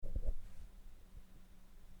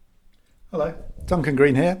Hello, Duncan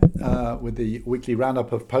Green here with the weekly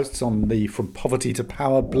roundup of posts on the From Poverty to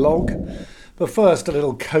Power blog. But first, a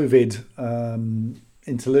little COVID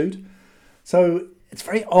interlude. So it's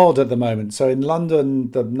very odd at the moment. So in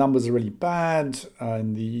London, the numbers are really bad.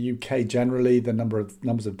 In the UK generally, the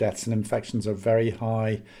numbers of deaths and infections are very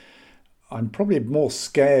high. I'm probably more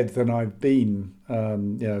scared than I've been,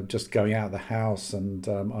 just going out of the house, and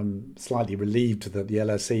I'm slightly relieved that the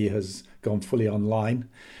LSE has gone fully online,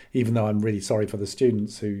 even though I'm really sorry for the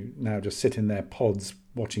students who now just sit in their pods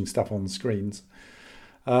watching stuff on screens.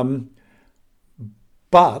 But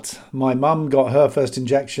my mum got her first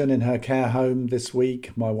injection in her care home this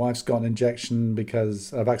week. My wife's got an injection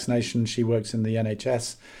because a vaccination. She works in the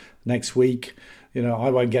NHS next week. I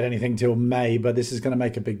won't get anything till May, but this is going to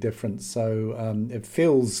make a big difference. So it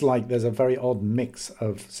feels like there's a very odd mix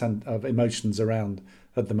of emotions around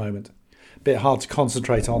at the moment. A bit hard to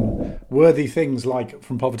concentrate on worthy things like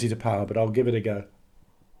From Poverty to Power, but I'll give it a go.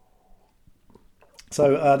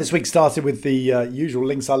 So this week started with the usual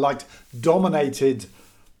links I liked, dominated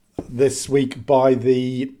this week by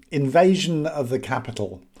the invasion of the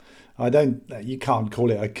Capitol. You can't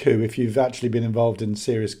call it a coup if you've actually been involved in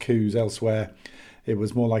serious coups elsewhere. It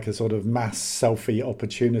was more like a sort of mass selfie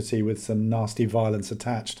opportunity with some nasty violence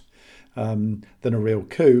attached than a real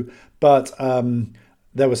coup. But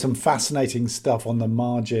there was some fascinating stuff on the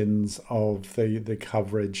margins of the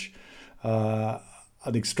coverage.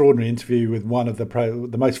 An extraordinary interview with one of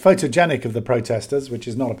the most photogenic of the protesters, which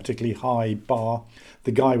is not a particularly high bar,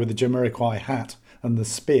 the guy with the Jamiroquai hat and the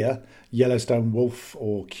spear, Yellowstone Wolf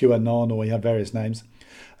or QAnon, or he had various names.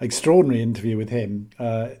 Extraordinary interview with him,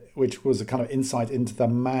 which was a kind of insight into the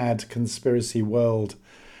mad conspiracy world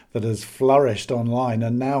that has flourished online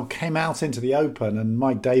and now came out into the open. And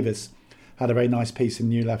Mike Davis had a very nice piece in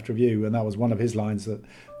New Left Review, and that was one of his lines, that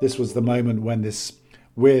this was the moment when this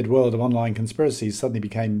weird world of online conspiracies suddenly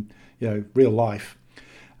became, real life.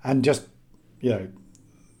 And just, the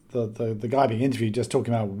guy being interviewed just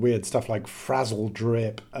talking about weird stuff like Frazzle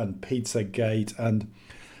Drip and Pizzagate and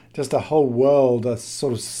just a whole world, a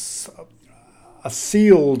sort of a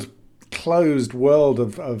sealed, closed world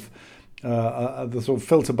of the sort of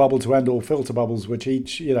filter bubble to end all filter bubbles, which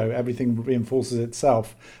each, everything reinforces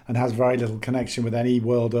itself and has very little connection with any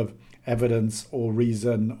world of evidence or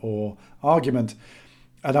reason or argument.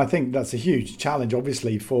 And I think that's a huge challenge,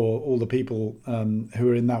 obviously, for all the people who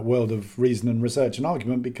are in that world of reason and research and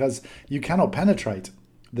argument, because you cannot penetrate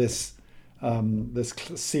this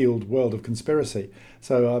sealed world of conspiracy.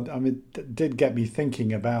 So, it did get me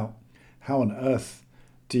thinking about how on earth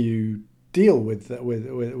do you deal with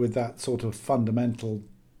that sort of fundamental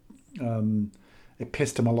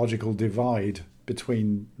epistemological divide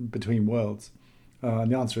between worlds.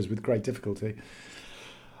 And the answer is with great difficulty.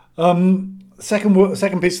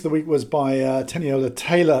 Second piece of the week was by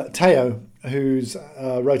Teniola Teo, who's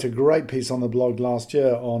wrote a great piece on the blog last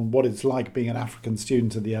year on what it's like being an African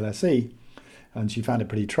student at the LSE, and she found it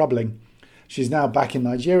pretty troubling. She's now back in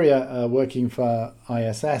Nigeria working for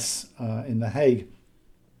ISS in The Hague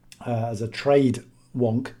as a trade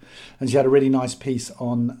wonk, and she had a really nice piece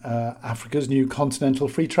on Africa's new Continental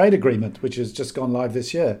Free Trade Agreement, which has just gone live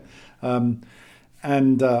this year.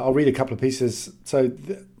 And I'll read a couple of pieces. So.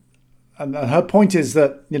 And her point is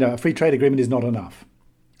that, a free trade agreement is not enough.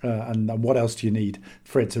 And what else do you need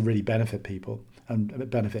for it to really benefit people and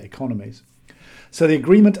benefit economies? So the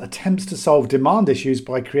agreement attempts to solve demand issues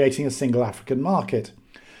by creating a single African market.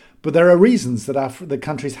 But there are reasons that the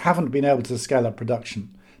countries haven't been able to scale up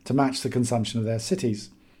production to match the consumption of their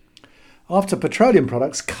cities. After petroleum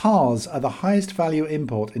products, cars are the highest value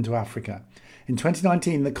import into Africa. In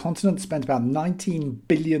 2019, the continent spent about $19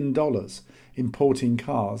 billion importing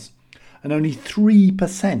cars, and only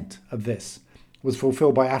 3% of this was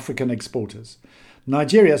fulfilled by African exporters.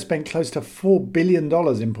 Nigeria spent close to $4 billion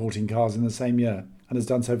importing cars in the same year and has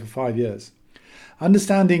done so for 5 years.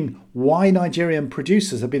 Understanding why Nigerian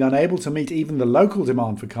producers have been unable to meet even the local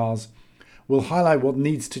demand for cars will highlight what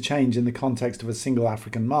needs to change in the context of a single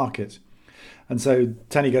African market. And so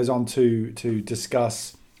Tenny goes on to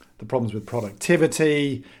discuss the problems with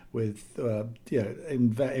productivity, with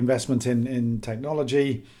investment in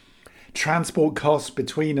technology, transport costs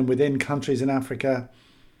between and within countries in Africa.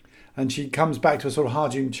 And she comes back to a sort of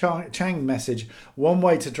Ha-Joon Chang message. One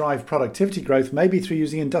way to drive productivity growth may be through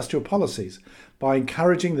using industrial policies by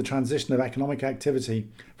encouraging the transition of economic activity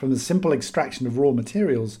from the simple extraction of raw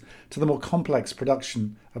materials to the more complex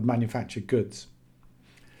production of manufactured goods.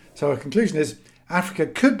 So her conclusion is Africa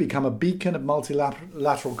could become a beacon of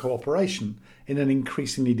multilateral cooperation in an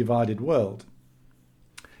increasingly divided world.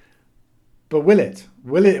 But will it?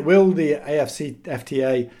 Will the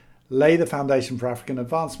AFCFTA lay the foundation for African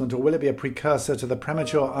advancement, or will it be a precursor to the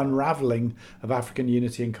premature unravelling of African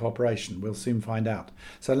unity and cooperation? We'll soon find out.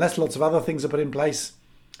 So unless lots of other things are put in place,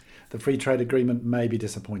 the free trade agreement may be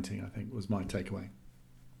disappointing, I think, was my takeaway.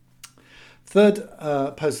 Third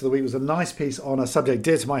post of the week was a nice piece on a subject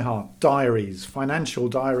dear to my heart: diaries, financial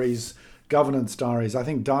diaries, governance diaries. I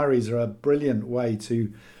think diaries are a brilliant way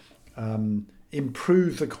to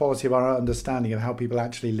improve the quality of our understanding of how people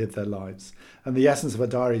actually live their lives. And the essence of a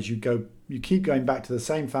diary is you keep going back to the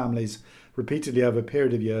same families repeatedly over a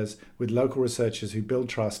period of years with local researchers who build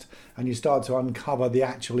trust, and you start to uncover the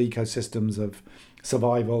actual ecosystems of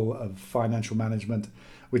survival, of financial management,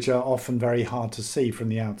 which are often very hard to see from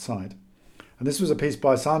the outside. And this was a piece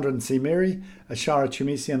by Sandra Nsimiri, Ashara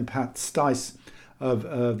Tumisi and Pat Stice of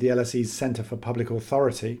the LSE's Centre for Public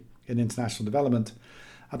Authority in International Development,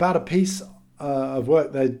 about a piece of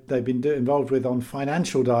work they've been involved with on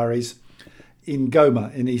financial diaries in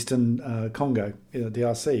Goma in eastern Congo, in the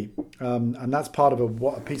DRC. And that's part of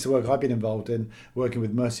a piece of work I've been involved in, working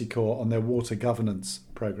with Mercy Corps on their water governance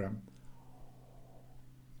program.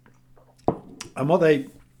 And what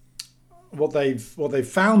they've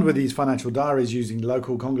found with these financial diaries, using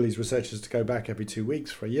local Congolese researchers to go back every 2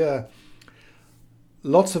 weeks for a year,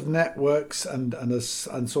 lots of networks and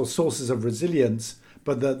sort of sources of resilience,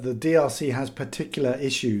 but the DRC has particular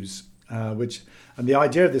issues, and the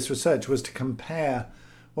idea of this research was to compare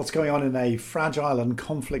what's going on in a fragile and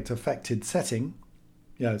conflict-affected setting,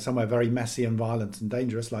 somewhere very messy and violent and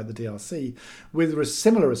dangerous like the DRC, with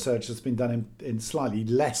similar research that's been done in slightly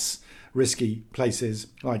less risky places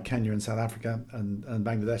like Kenya and South Africa and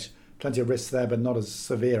Bangladesh. Plenty of risks there, but not as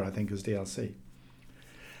severe, I think, as DRC.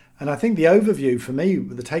 And I think the overview for me,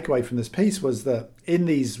 the takeaway from this piece, was that in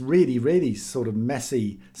these really, really sort of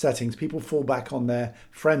messy settings, people fall back on their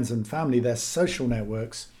friends and family, their social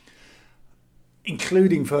networks,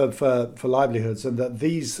 including for livelihoods, and that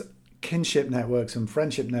these kinship networks and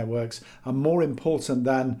friendship networks are more important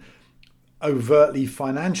than overtly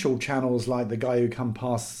financial channels like the guy who comes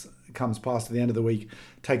past at the end of the week,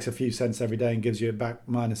 takes a few cents every day and gives you it back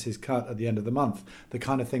minus his cut at the end of the month. The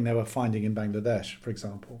kind of thing they were finding in Bangladesh, for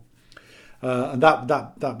example. And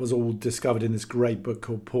that was all discovered in this great book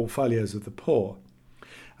called Portfolios of the Poor.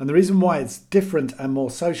 And the reason why it's different and more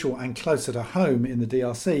social and closer to home in the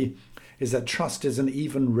DRC is that trust is an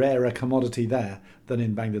even rarer commodity there than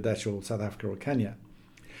in Bangladesh or South Africa or Kenya.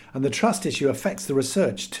 And the trust issue affects the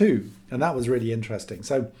research too. And that was really interesting.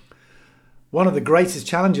 So one of the greatest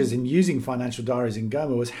challenges in using financial diaries in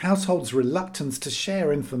Goma was households' reluctance to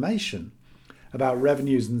share information about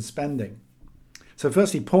revenues and spending. So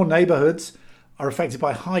firstly, poor neighbourhoods are affected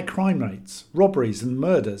by high crime rates, robberies and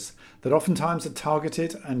murders that oftentimes are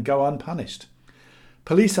targeted and go unpunished.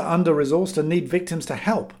 Police are under-resourced and need victims to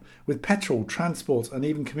help with petrol, transport and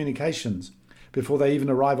even communications before they even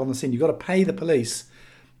arrive on the scene. You've got to pay the police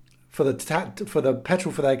for the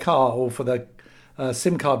petrol for their car or for the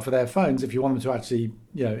SIM card for their phones if you want them to actually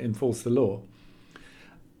enforce the law.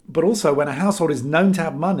 But also, when a household is known to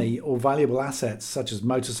have money or valuable assets, such as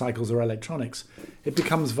motorcycles or electronics, it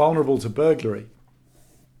becomes vulnerable to burglary.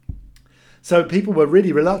 So people were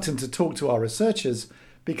really reluctant to talk to our researchers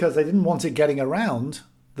because they didn't want it getting around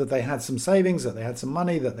that they had some savings, that they had some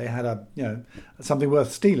money, that they had something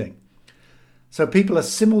worth stealing. So people are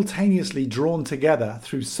simultaneously drawn together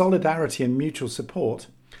through solidarity and mutual support,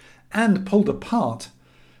 and pulled apart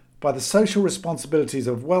by the social responsibilities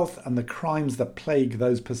of wealth and the crimes that plague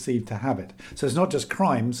those perceived to have it. So it's not just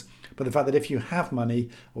crimes, but the fact that if you have money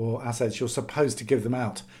or assets, you're supposed to give them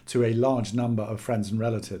out to a large number of friends and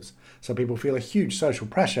relatives. So people feel a huge social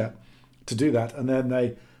pressure to do that, and then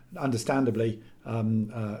they understandably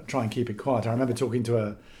try and keep it quiet. I remember talking to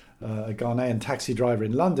a Ghanaian taxi driver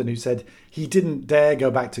in London who said he didn't dare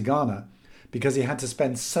go back to Ghana because he had to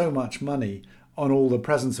spend so much money on all the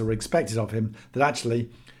presents that were expected of him that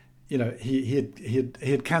actually he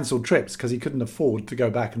had cancelled trips because he couldn't afford to go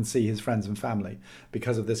back and see his friends and family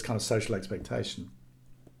because of this kind of social expectation.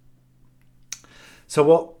 So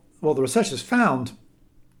what the researchers found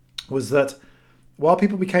was that while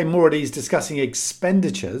people became more at ease discussing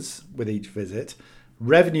expenditures with each visit,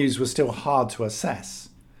 revenues were still hard to assess.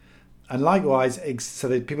 And likewise, so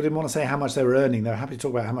that people didn't want to say how much they were earning. They were happy to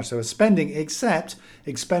talk about how much they were spending, except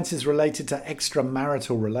expenses related to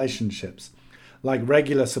extramarital relationships, like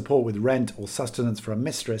regular support with rent or sustenance for a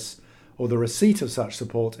mistress, or the receipt of such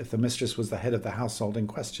support if the mistress was the head of the household in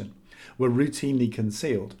question, were routinely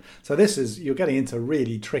concealed. So you're getting into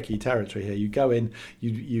really tricky territory here. You go in,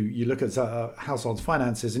 you look at household's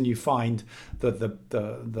finances, and you find that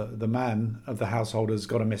the man of the household has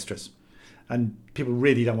got a mistress. And people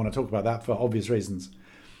really don't want to talk about that for obvious reasons.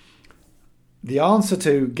 the answer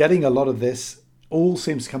to getting a lot of this all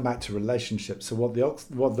seems to come back to relationships. So what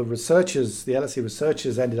the researchers, the LSE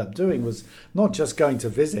researchers, ended up doing was not just going to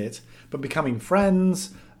visit, but becoming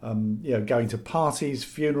friends. Going to parties,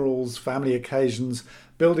 funerals, family occasions,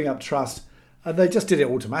 building up trust. And they just did it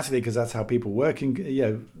automatically because that's how people work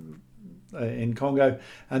in Congo,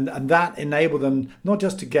 and that enabled them not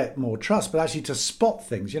just to get more trust, but actually to spot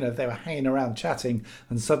things. If they were hanging around chatting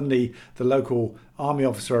and suddenly the local army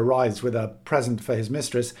officer arrives with a present for his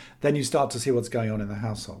mistress, then you start to see what's going on in the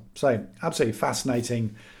household. So absolutely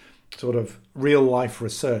fascinating sort of real life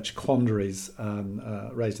research quandaries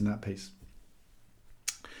raised in that piece.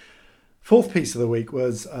 Fourth piece of the week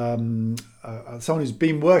was someone who's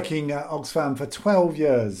been working at Oxfam for 12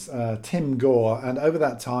 years, Tim Gore, and over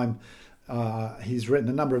that time he's written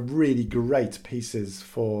a number of really great pieces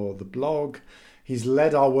for the blog. He's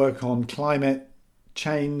led our work on climate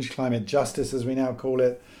change, climate justice as we now call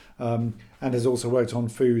it, and has also worked on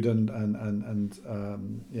food and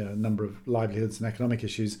a number of livelihoods and economic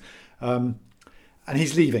issues. And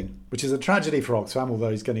he's leaving, which is a tragedy for Oxfam,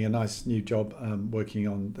 although he's getting a nice new job working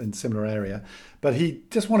in similar area. But he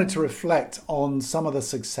just wanted to reflect on some of the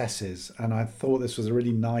successes, and I thought this was a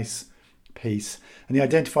really nice piece. And he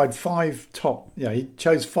identified he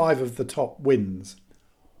chose 5 of the top wins.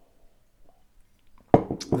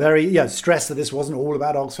 Stressed that this wasn't all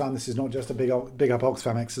about Oxfam. This is not just a big up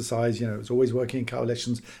Oxfam exercise. It's always working in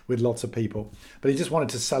coalitions with lots of people. But he just wanted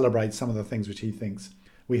to celebrate some of the things which he thinks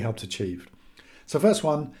we helped achieve. So first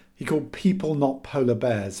one, he called People Not Polar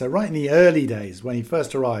Bears. So right in the early days, when he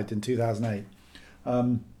first arrived in 2008,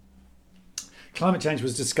 climate change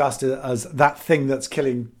was discussed as that thing that's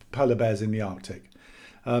killing polar bears in the Arctic.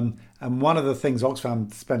 And one of the things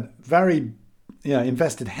Oxfam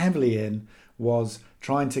invested heavily in was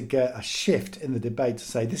trying to get a shift in the debate to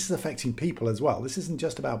say this is affecting people as well. This isn't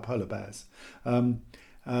just about polar bears. And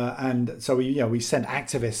so we sent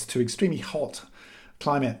activists to extremely hot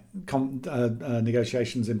climate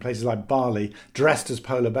negotiations in places like Bali, dressed as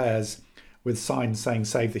polar bears with signs saying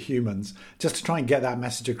 "Save the humans," just to try and get that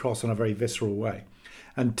message across in a very visceral way.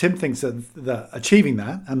 And Tim thinks that achieving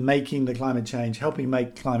that and helping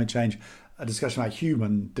make climate change a discussion about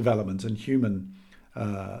human development and human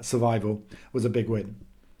survival was a big win.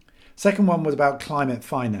 Second one was about climate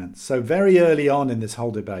finance. So very early on in this whole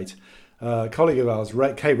debate, a colleague of ours,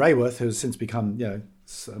 Kate Raworth, who has since become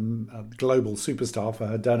a global superstar for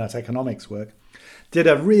her donut economics work, did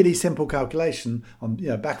a really simple calculation on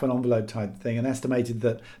back of an envelope type thing and estimated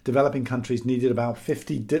that developing countries needed about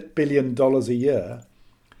 $50 billion a year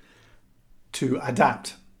to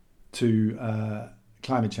adapt to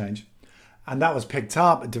climate change. And that was picked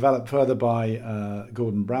up and developed further by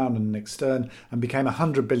Gordon Brown and Nick Stern and became a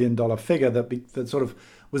 $100 billion figure that sort of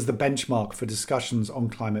was the benchmark for discussions on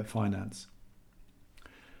climate finance.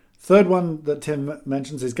 Third one that Tim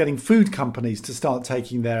mentions is getting food companies to start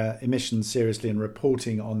taking their emissions seriously and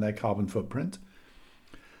reporting on their carbon footprint.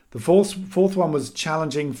 The fourth one was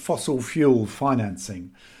challenging fossil fuel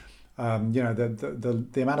financing.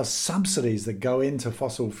 The amount of subsidies that go into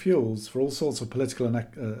fossil fuels for all sorts of political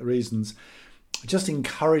reasons just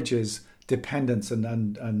encourages dependence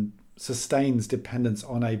and sustains dependence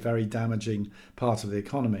on a very damaging part of the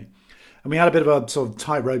economy. And we had a bit of a sort of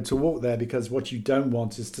tightrope to walk there, because what you don't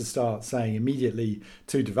want is to start saying immediately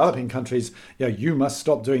to developing countries, you must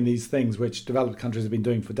stop doing these things which developed countries have been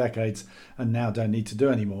doing for decades and now don't need to do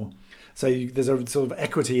anymore. So there's a sort of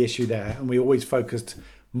equity issue there, and we always focused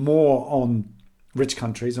more on rich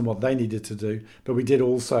countries and what they needed to do, but we did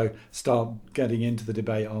also start getting into the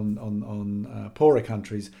debate on poorer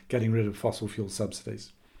countries getting rid of fossil fuel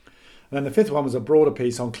subsidies. And then the fifth one was a broader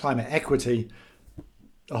piece on climate equity,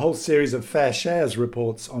 a whole series of fair shares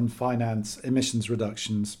reports on finance emissions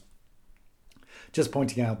reductions, just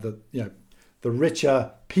pointing out that the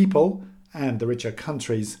richer people and the richer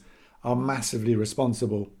countries are massively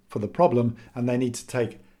responsible for the problem, and they need to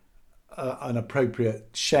take an appropriate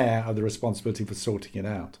share of the responsibility for sorting it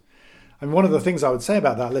out. And one of the things I would say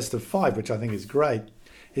about that list of 5, which I think is great,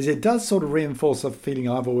 is it does sort of reinforce a feeling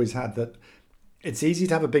I've always had that it's easy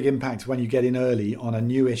to have a big impact when you get in early on a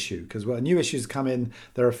new issue, because when new issues come in,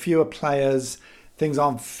 there are fewer players, things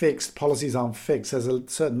aren't fixed, policies aren't fixed, there's a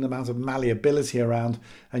certain amount of malleability around,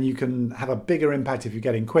 and you can have a bigger impact if you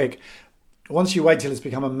get in quick. Once you wait till it's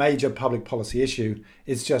become a major public policy issue,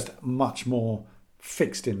 it's just much more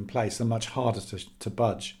fixed in place and much harder to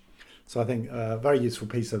budge. So I think a very useful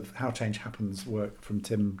piece of How Change Happens work from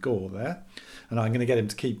Tim Gore there. And I'm going to get him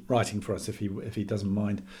to keep writing for us if he doesn't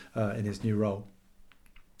mind in his new role.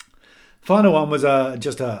 Final one was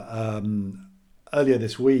just a earlier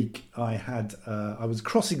this week, I was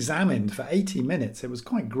cross-examined for 80 minutes. It was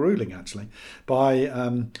quite grueling, actually, by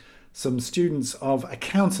some students of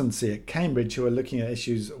accountancy at Cambridge who are looking at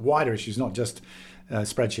wider issues, not just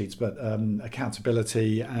spreadsheets, but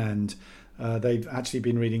accountability, and they've actually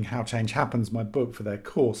been reading How Change Happens, my book, for their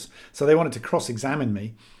course. So they wanted to cross-examine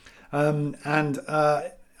me. And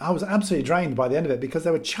I was absolutely drained by the end of it because they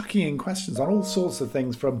were chucking in questions on all sorts of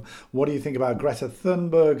things, from what do you think about Greta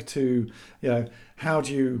Thunberg to, how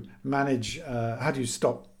do you manage, how do you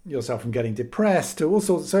stop yourself from getting depressed, to all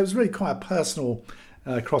sorts. So it was really quite a personal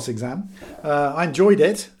cross-exam. I enjoyed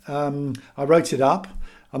it. I wrote it up.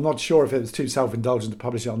 I'm not sure if it was too self-indulgent to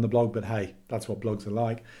publish it on the blog, but hey, that's what blogs are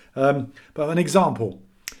like. But an example.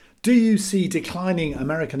 Do you see declining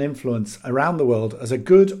American influence around the world as a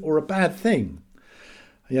good or a bad thing?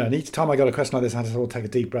 And each time I got a question like this, I had to sort of take a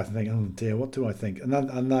deep breath and think, oh dear, what do I think?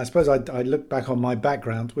 And I suppose I look back on my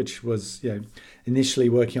background, which was initially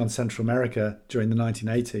working on Central America during the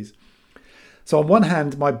 1980s. So on one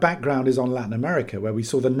hand, my background is on Latin America, where we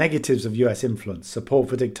saw the negatives of US influence, support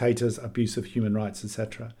for dictators, abuse of human rights,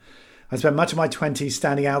 etc. I spent much of my 20s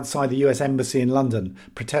standing outside the US Embassy in London,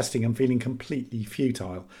 protesting and feeling completely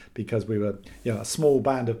futile because we were a small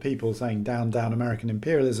band of people saying down, down American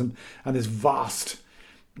imperialism, and this vast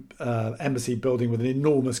embassy building with an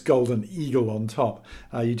enormous golden eagle on top.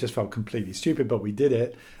 You just felt completely stupid, but we did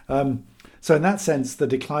it. So in that sense, the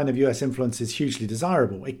decline of US influence is hugely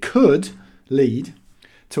desirable. It could lead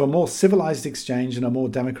to a more civilized exchange and a more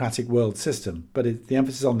democratic world system, but the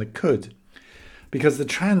emphasis on the could, because the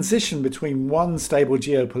transition between one stable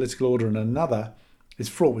geopolitical order and another is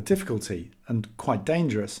fraught with difficulty and quite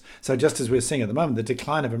dangerous. So just as we're seeing at the moment, the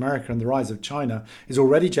decline of America and the rise of China is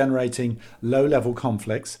already generating low-level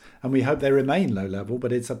conflicts, and we hope they remain low-level,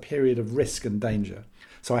 but it's a period of risk and danger.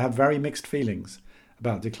 So I have very mixed feelings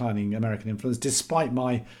about declining American influence, despite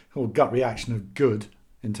my gut reaction of good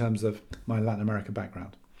in terms of my Latin America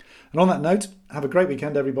background. And on that note, have a great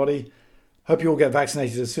weekend, everybody. Hope you all get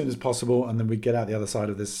vaccinated as soon as possible, and then we get out the other side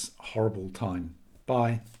of this horrible time.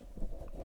 Bye.